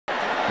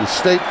The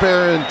State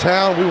Fair in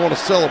town. We want to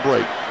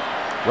celebrate.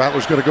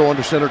 Rattler's going to go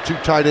under center, 2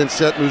 tight end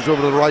set, moves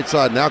over to the right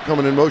side. Now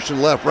coming in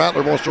motion left.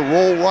 Rattler wants to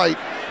roll right.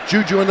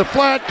 Juju in the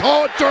flat,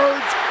 caught,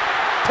 turns.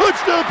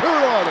 Touchdown,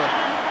 Carolina.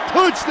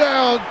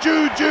 Touchdown,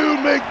 Juju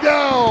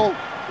McDowell.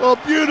 A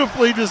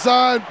beautifully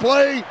designed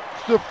play.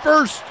 The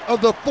first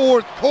of the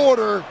fourth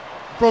quarter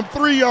from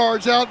 3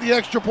 yards out. The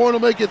extra point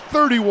will make it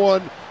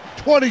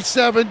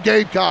 31-27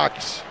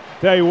 Gamecocks.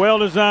 Tell you,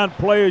 well-designed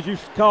play, as you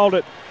called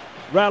it.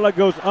 Rattler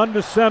goes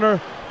under center,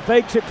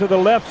 fakes it to the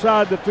left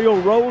side of the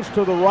field, rolls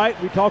to the right.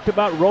 We talked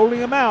about rolling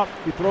him out.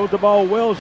 He throws the ball well.